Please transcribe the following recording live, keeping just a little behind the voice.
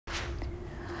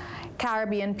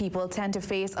Caribbean people tend to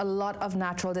face a lot of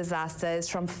natural disasters,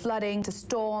 from flooding to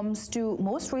storms to,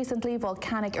 most recently,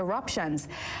 volcanic eruptions.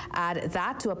 Add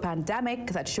that to a pandemic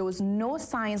that shows no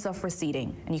signs of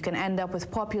receding, and you can end up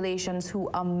with populations who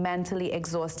are mentally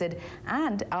exhausted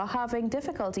and are having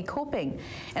difficulty coping.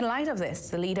 In light of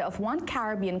this, the leader of one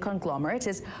Caribbean conglomerate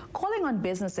is calling on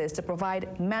businesses to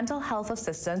provide mental health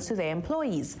assistance to their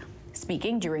employees.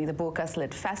 Speaking during the Bocas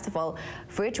Lit Festival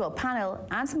virtual panel,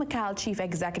 ANSA McAL Chief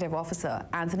Executive Officer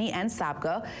Anthony N.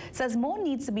 Sabga says more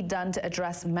needs to be done to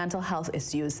address mental health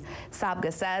issues.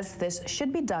 Sabga says this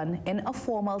should be done in a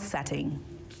formal setting.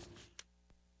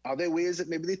 Are there ways that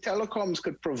maybe the telecoms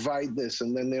could provide this,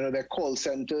 and then there are call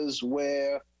centers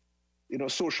where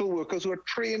social workers who are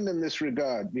trained in this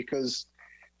regard? Because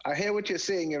I hear what you're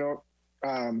saying,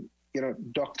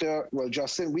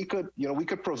 Justin, we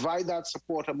could provide that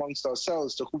support amongst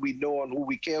ourselves to who we know and who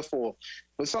we care for.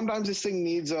 But sometimes this thing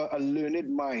needs a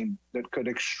learned mind that could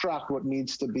extract what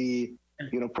needs to be,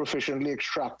 proficiently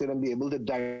extracted and be able to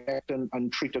direct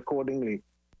and treat accordingly.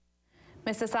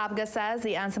 Mr. Sabga says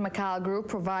the ANSA McAL Group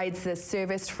provides this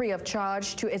service free of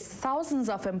charge to its thousands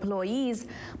of employees.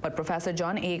 But Professor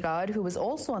John Agard, who was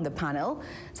also on the panel,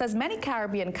 says many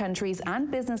Caribbean countries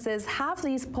and businesses have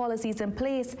these policies in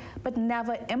place but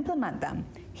never implement them.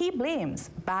 He blames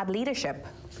bad leadership.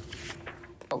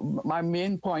 My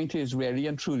main point is really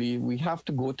and truly we have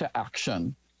to go to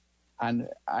action and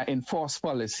enforce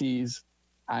policies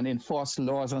and enforce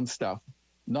laws and stuff.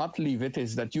 Not leave it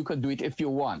is that you can do it if you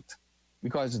want,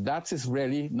 because that is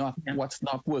really not what's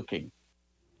not working.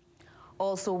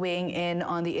 Also weighing in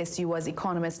on the issue was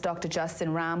economist Dr.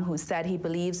 Justin Ram, who said he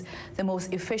believes the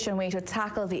most efficient way to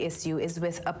tackle the issue is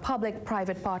with a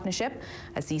public-private partnership.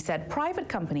 As he said, private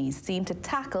companies seem to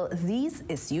tackle these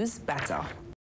issues better.